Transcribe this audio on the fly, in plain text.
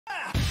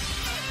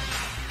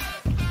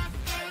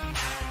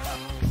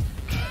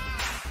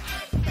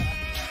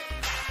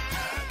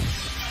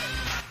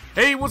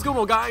Hey, what's going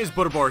on guys?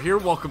 Butterbar here.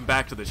 Welcome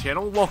back to the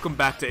channel. Welcome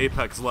back to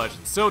Apex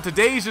Legends. So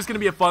today is just going to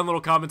be a fun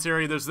little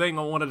commentary. There's a thing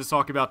I wanted to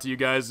talk about to you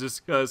guys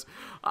just because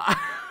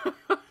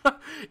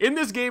in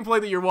this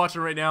gameplay that you're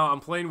watching right now, I'm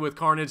playing with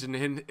Carnage and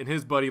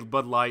his buddy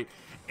Bud Light.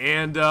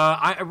 And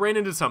I ran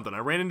into something. I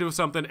ran into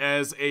something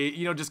as a,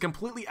 just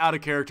completely out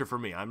of character for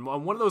me. I'm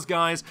one of those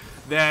guys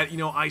that,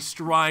 I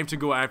strive to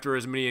go after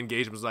as many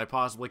engagements as I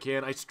possibly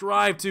can. I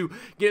strive to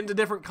get into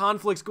different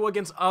conflicts, go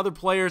against other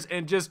players,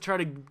 and just try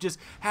to just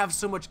have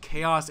so much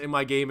chaos in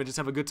my game and just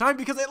have a good time.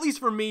 Because at least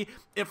for me,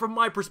 and from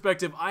my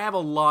perspective, I have a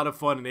lot of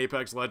fun in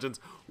Apex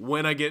Legends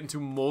when I get into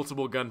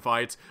multiple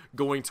gunfights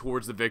going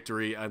towards the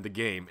victory of the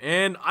game.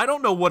 And I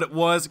don't know what it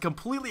was,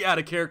 completely out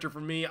of character for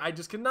me. I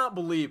just cannot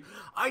believe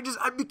I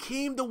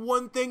became the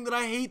one thing that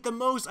I hate the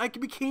most. I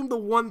became the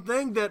one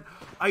thing that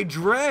I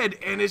dread,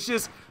 and it's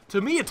just, to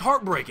me, it's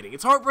heartbreaking.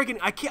 It's heartbreaking.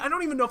 I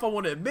don't even know if I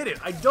want to admit it.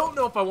 I don't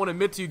know if I want to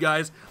admit to you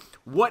guys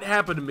what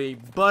happened to me,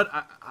 but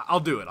I'll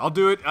do it. I'll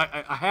do it.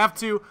 I have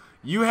to.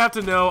 You have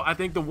to know. I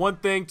think the one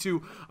thing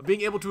to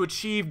being able to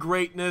achieve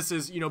greatness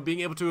is, being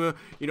able to,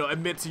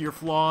 admit to your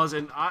flaws,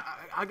 and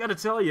I gotta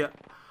tell you,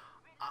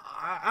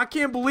 I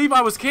can't believe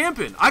I was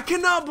camping. I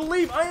cannot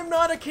believe I am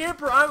not a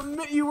camper. I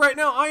admit you right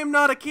now, I am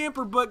not a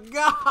camper, but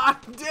god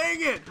dang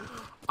it,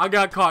 I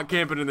got caught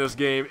camping in this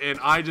game, and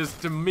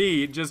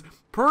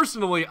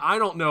personally, I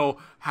don't know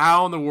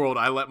how in the world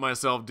I let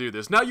myself do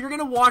this. Now, you're going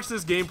to watch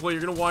this gameplay,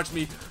 you're going to watch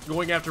me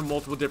going after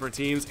multiple different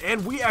teams,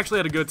 and we actually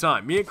had a good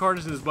time. Me and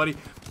Carnage and his buddy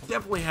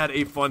definitely had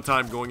a fun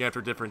time going after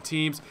different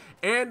teams,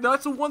 and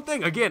that's the one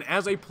thing, again,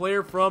 as a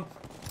player from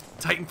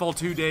Titanfall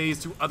 2 days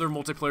to other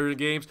multiplayer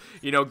games,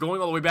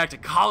 going all the way back to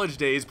college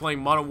days, playing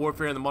Modern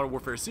Warfare and the Modern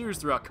Warfare series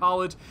throughout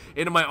college,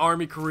 into my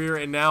Army career,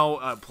 and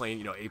now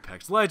playing,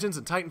 Apex Legends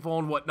and Titanfall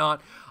and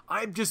whatnot.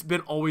 I've just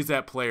been always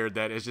that player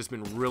that has just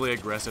been really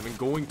aggressive and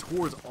going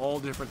towards all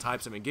different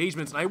types of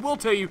engagements. And I will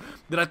tell you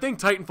that I think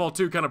Titanfall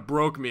 2 kind of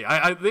broke me.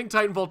 I think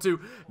Titanfall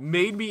 2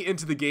 made me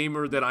into the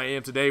gamer that I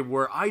am today,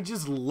 where I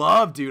just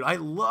love, dude, I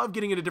love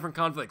getting into different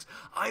conflicts.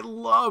 I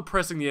love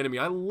pressing the enemy.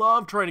 I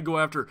love trying to go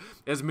after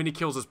as many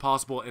kills as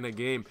possible in a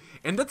game.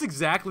 And that's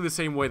exactly the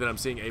same way that I'm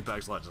seeing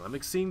Apex Legends.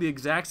 I'm seeing the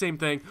exact same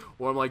thing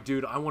where I'm like,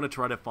 dude, I want to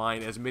try to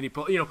find as many,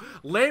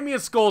 land me in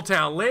Skull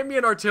Town, land me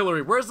in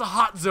Artillery. Where's the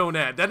hot zone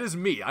at? That is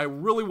me. I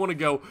really want to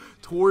go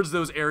towards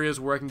those areas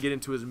where I can get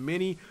into as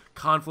many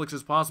conflicts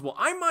as possible.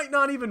 I might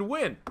not even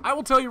win. I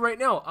will tell you right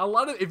now,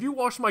 if you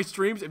watch my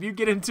streams, if you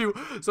get into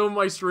some of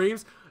my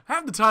streams,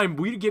 half the time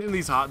we get in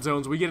these hot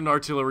zones, we get in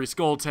Artillery,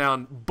 Skull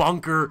Town,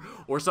 Bunker,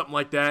 or something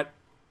like that.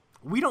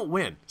 We don't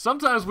win.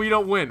 Sometimes we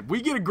don't win.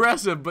 We get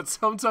aggressive, but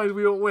sometimes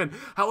we don't win.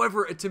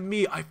 However, to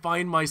me, I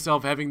find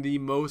myself having the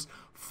most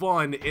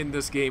fun in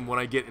this game when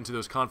I get into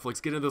those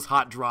conflicts, get into those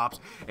hot drops,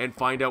 and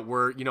find out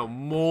where,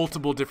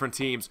 multiple different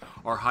teams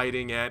are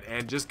hiding at,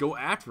 and just go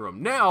after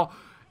them. Now,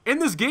 in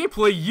this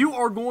gameplay, you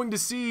are going to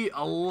see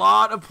a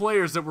lot of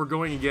players that we're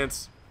going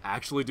against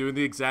actually doing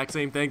the exact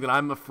same thing that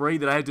I'm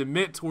afraid that I had to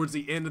admit towards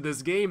the end of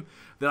this game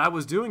that I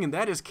was doing, and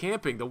that is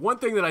camping. The one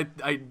thing that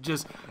I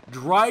just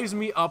drives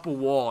me up a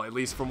wall, at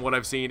least from what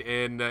I've seen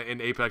in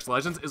Apex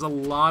Legends, is a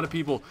lot of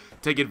people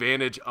take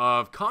advantage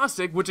of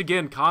Caustic, which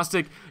again,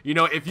 Caustic,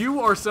 if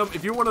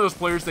you're one of those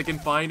players that can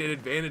find an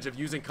advantage of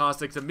using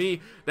Caustic, to me,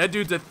 that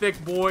dude's a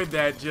thick boy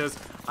that just,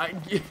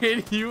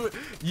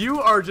 you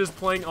are just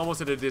playing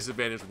almost at a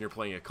disadvantage when you're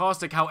playing a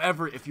Caustic.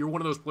 However, if you're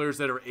one of those players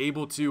that are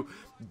able to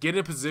get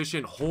in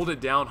position, hold it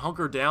down,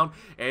 hunker down,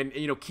 and,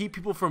 keep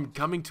people from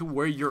coming to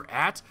where you're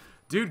at,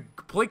 dude,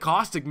 play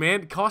Caustic,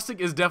 man.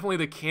 Caustic is definitely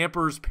the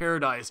camper's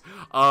paradise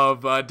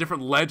of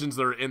different legends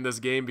that are in this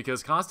game,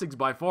 because Caustic's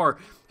by far,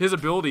 his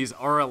abilities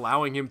are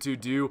allowing him to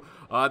do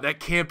that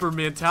camper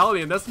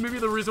mentality, and that's maybe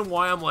the reason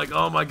why I'm like,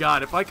 oh my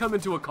god, if I come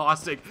into a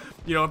Caustic,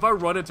 if I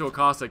run into a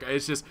Caustic, it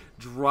just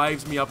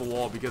drives me up a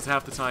wall, because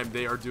half the time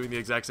they are doing the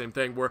exact same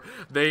thing, where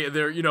they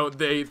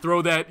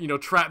throw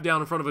that, trap down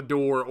in front of a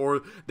door,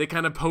 or they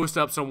kind of post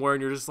up somewhere,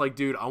 and you're just like,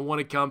 dude, I want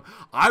to come,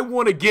 I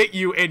want to get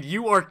you, and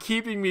you are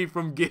keeping me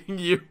from getting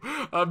you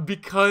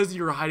because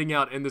you're hiding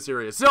out in this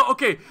area. So,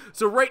 okay,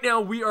 so right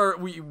now we are,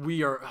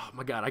 oh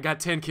my god, I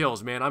got 10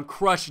 kills, man. I'm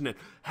crushing it,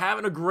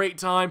 having a great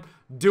time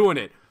doing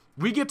it.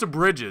 We get to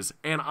bridges,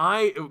 and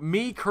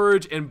me,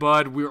 Courage, and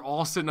Bud, we're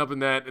all sitting up in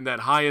that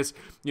highest,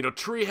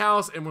 tree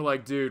house, and we're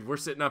like, dude, we're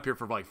sitting up here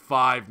for like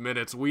 5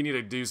 minutes. We need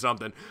to do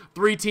something.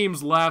 3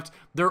 teams left.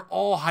 They're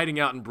all hiding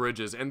out in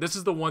bridges, and this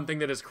is the one thing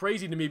that is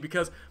crazy to me,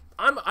 because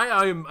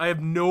I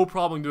have no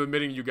problem to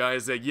admitting, you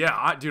guys, that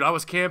yeah, dude, I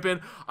was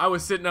camping. I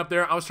was sitting up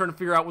there. I was trying to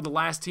figure out where the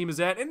last team is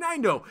at, and I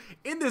know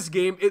in this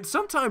game,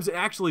 sometimes it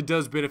actually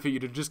does benefit you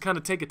to just kind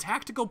of take a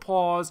tactical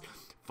pause,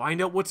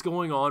 find out what's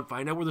going on,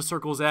 find out where the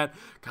circle's at,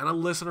 kind of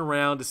listen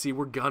around to see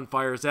where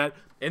gunfire's at,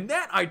 and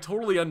that I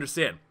totally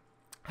understand.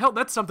 Hell,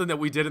 that's something that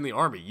we did in the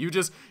Army. You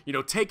just,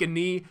 take a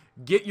knee,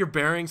 get your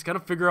bearings, kind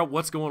of figure out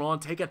what's going on,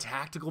 take a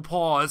tactical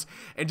pause,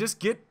 and just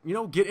get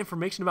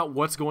information about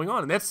what's going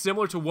on. And that's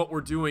similar to what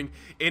we're doing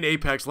in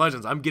Apex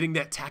Legends. I'm getting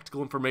that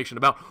tactical information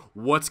about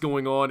what's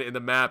going on in the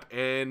map,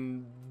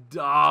 and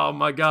Oh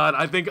my god,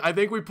 I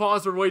think we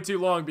paused for way too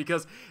long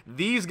because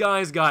these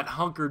guys got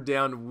hunkered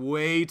down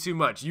way too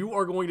much. You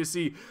are going to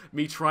see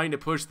me trying to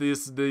push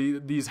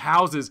these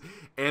houses,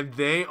 and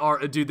they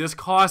are, dude, this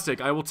caustic,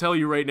 I will tell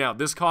you right now,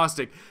 this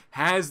caustic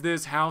has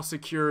this house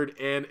secured,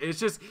 and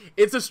it's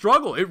a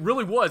struggle. It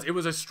really was. It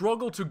was a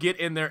struggle to get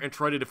in there and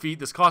try to defeat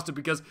this caustic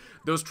because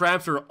those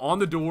traps are on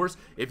the doors.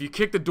 If you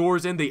kick the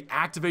doors in, they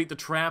activate the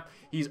trap.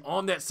 He's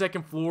on that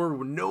second floor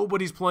where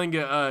nobody's playing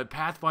a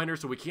Pathfinder,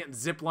 so we can't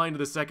zip line to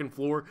the second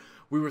floor.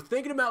 We were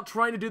thinking about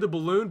trying to do the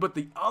balloon, but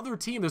the other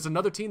team, there's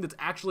another team that's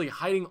actually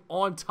hiding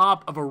on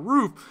top of a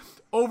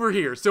roof over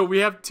here. So we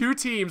have two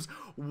teams.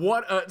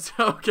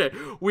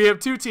 We have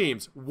two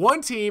teams.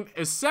 One team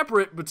is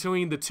separate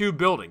between the two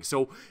buildings.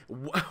 So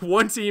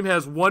one team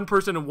has one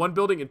person in one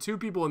building and two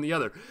people in the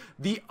other.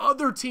 The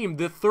other team,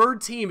 the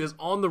third team, is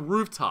on the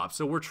rooftop.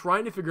 So we're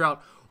trying to figure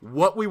out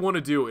what we want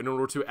to do in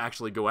order to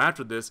actually go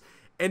after this.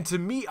 And to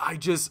me,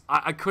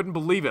 I couldn't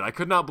believe it. I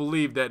could not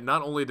believe that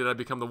not only did I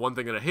become the one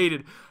thing that I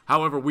hated,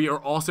 however, we are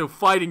also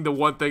fighting the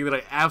one thing that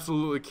I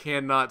absolutely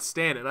cannot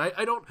stand. And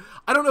I don't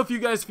know if you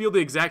guys feel the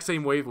exact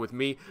same way with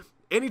me.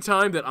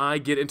 Anytime that I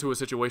get into a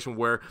situation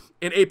where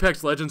in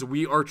Apex Legends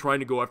we are trying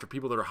to go after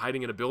people that are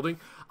hiding in a building,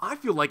 I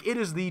feel like it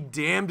is the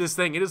damnedest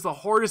thing. It is the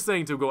hardest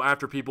thing to go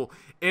after people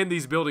in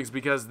these buildings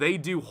because they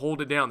do hold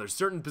it down. There's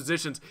certain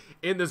positions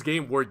in this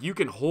game where you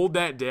can hold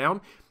that down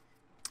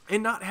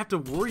and not have to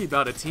worry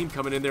about a team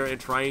coming in there and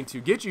trying to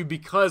get you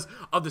because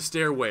of the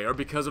stairway or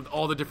because of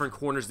all the different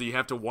corners that you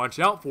have to watch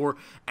out for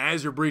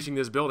as you're breaching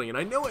this building. And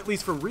I know, at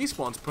least from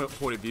Respawn's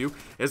point of view,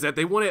 is that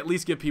they want to at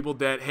least get people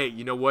that, hey,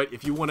 you know what,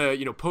 if you want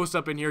to, post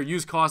up in here,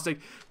 use caustic,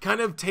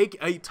 kind of take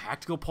a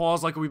tactical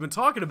pause like we've been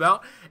talking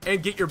about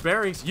and get your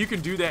bearings, you can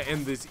do that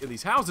in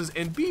these houses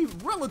and be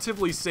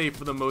relatively safe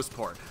for the most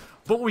part.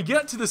 But when we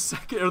get to the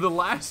second or the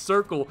last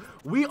circle,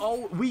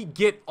 we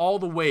get all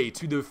the way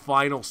to the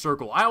final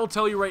circle. I will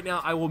tell you right now,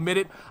 I will admit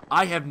it,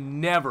 I have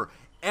never,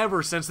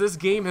 ever since this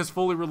game has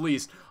fully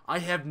released, I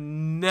have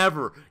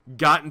never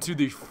gotten to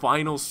the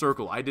final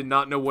circle. I did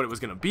not know what it was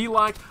going to be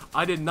like.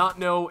 I did not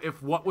know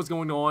if what was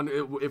going on,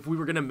 if we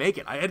were going to make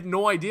it. I had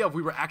no idea if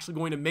we were actually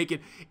going to make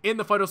it in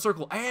the final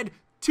circle. I had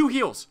 2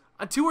 heals,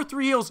 2 or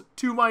 3 heals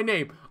to my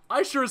name.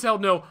 I sure as hell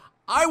know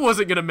I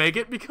wasn't going to make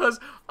it because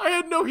I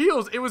had no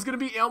heals. It was going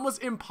to be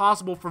almost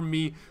impossible for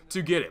me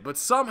to get it. But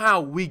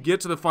somehow we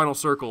get to the final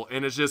circle,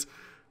 and it's just,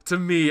 to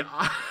me,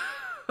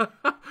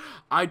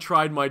 I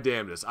tried my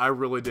damnedest. I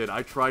really did.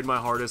 I tried my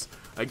hardest.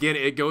 Again,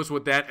 it goes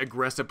with that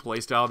aggressive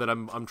playstyle that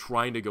I'm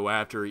trying to go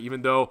after.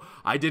 Even though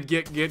I did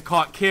get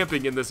caught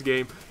camping in this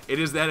game, it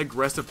is that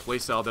aggressive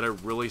playstyle that I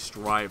really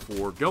strive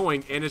for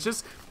going. And it's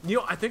just,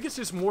 I think it's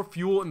just more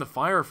fuel in the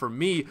fire for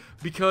me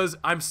because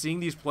I'm seeing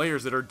these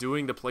players that are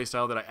doing the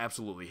playstyle that I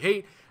absolutely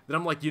hate, that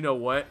I'm like, you know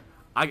what?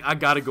 I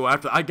gotta go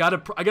after. I gotta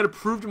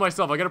prove to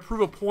myself. I gotta prove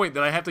a point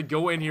that I have to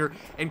go in here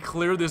and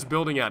clear this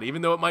building out,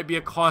 even though it might be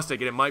a caustic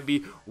and it might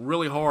be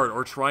really hard,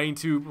 or trying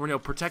to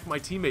protect my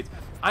teammates.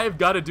 I have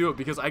got to do it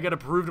because I gotta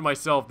prove to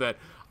myself that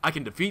I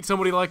can defeat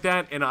somebody like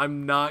that, and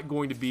I'm not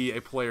going to be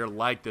a player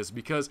like this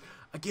because,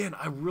 again,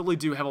 I really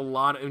do have a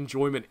lot of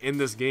enjoyment in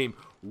this game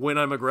when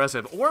I'm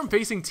aggressive, or I'm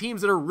facing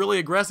teams that are really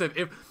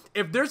aggressive.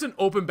 If there's an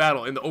open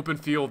battle in the open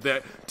field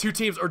that two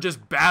teams are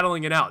just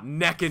battling it out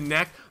neck and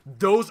neck,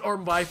 those are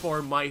by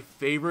far my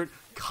favorite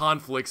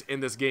conflicts in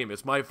this game.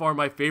 It's by far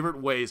my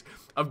favorite ways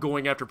of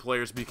going after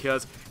players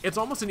because it's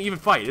almost an even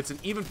fight. It's an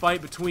even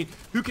fight between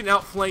who can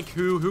outflank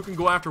who can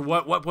go after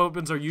what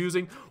weapons are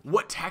using,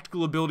 what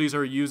tactical abilities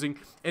are using,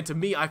 and to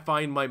me, I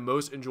find my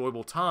most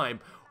enjoyable time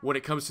when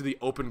it comes to the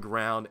open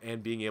ground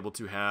and being able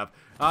to have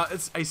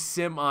it's a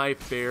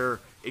semi-fair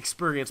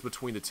experience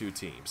between the two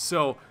teams.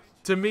 So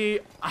to me,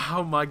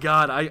 oh my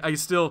god, I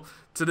still,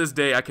 to this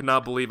day, I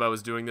cannot believe I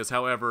was doing this.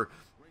 However,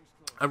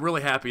 I'm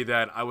really happy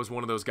that I was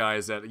one of those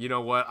guys that, you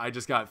know what, I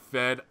just got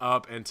fed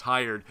up and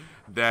tired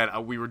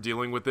that we were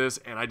dealing with this,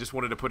 and I just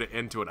wanted to put an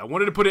end to it. I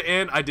wanted to put it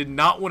in. I did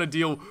not want to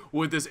deal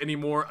with this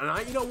anymore,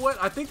 and you know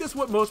what, I think that's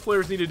what most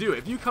players need to do.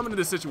 If you come into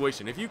this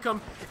situation, if you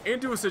come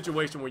into a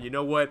situation where, you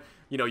know what,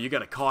 you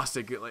got a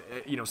caustic,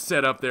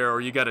 set up there,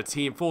 or you got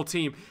a full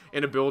team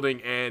in a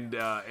building, and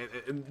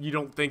you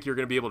don't think you're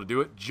going to be able to do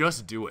it,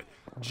 just do it.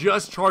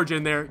 Just charge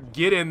in there,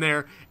 get in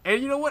there,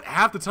 and you know what?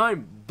 Half the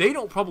time, they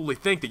don't probably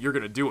think that you're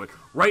going to do it.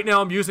 Right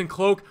now, I'm using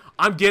Cloak.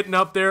 I'm getting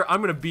up there.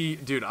 I'm going to be,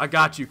 dude, I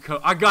got you,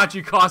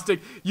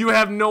 Caustic. You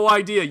have no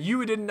idea.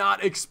 You did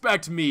not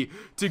expect me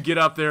to get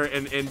up there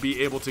and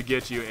be able to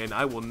get you, and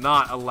I will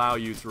not allow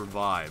you to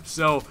revive.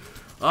 So,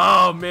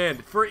 oh, man,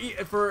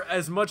 for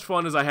as much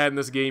fun as I had in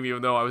this game,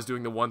 even though I was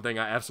doing the one thing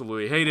I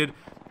absolutely hated,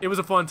 it was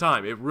a fun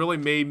time. It really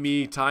made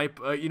me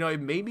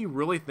it made me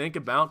really think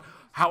about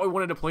how I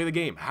wanted to play the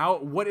game.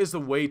 What is the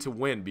way to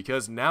win?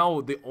 Because now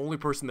the only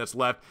person that's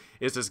left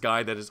is this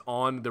guy that is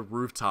on the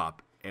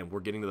rooftop, and we're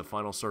getting to the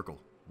final circle.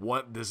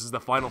 This is the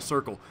final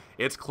circle.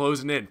 It's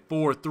closing in.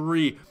 4,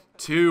 3,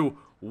 2,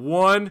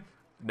 1.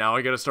 Now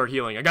I gotta start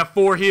healing. I got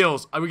 4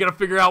 heals. We gotta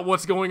figure out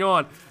what's going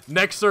on.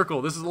 Next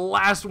circle. This is the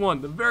last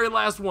one. The very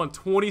last one.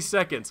 20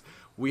 seconds.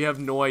 we have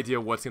no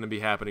idea what's going to be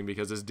happening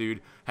because this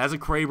dude has a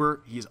Kraber.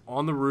 He's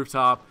on the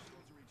rooftop.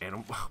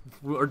 And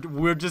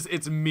we're just,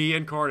 it's me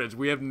and Carnage.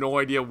 We have no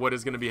idea what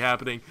is going to be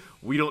happening.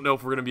 We don't know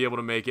if we're going to be able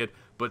to make it.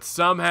 But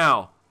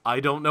somehow, I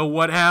don't know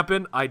what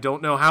happened. I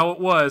don't know how it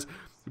was.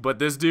 But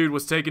this dude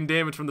was taking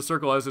damage from the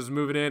circle as it was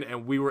moving in.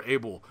 And we were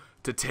able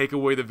to take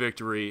away the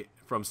victory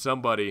from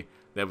somebody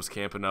that was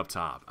camping up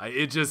top.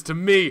 It just, to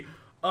me,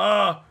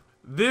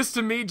 this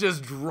to me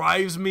just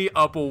drives me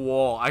up a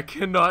wall. I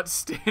cannot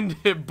stand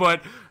it.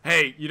 But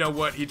hey, you know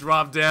what? He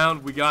dropped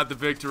down. We got the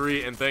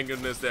victory. And thank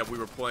goodness that we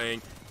were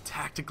playing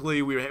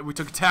tactically. We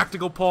took a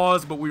tactical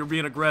pause, but we were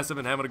being aggressive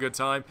and having a good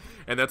time,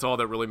 and that's all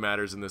that really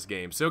matters in this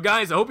game. So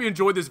guys, I hope you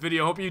enjoyed this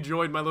video. I hope you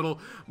enjoyed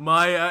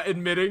my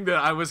admitting that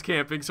I was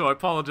camping, so I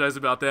apologize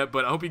about that,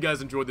 but I hope you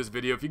guys enjoyed this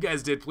video. If you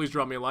guys did, please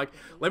drop me a like.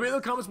 Let me know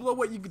in the comments below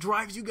what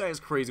drives you guys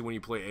crazy when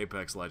you play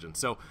Apex Legends.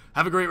 So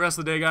have a great rest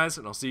of the day, guys,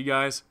 and I'll see you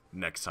guys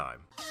next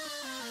time.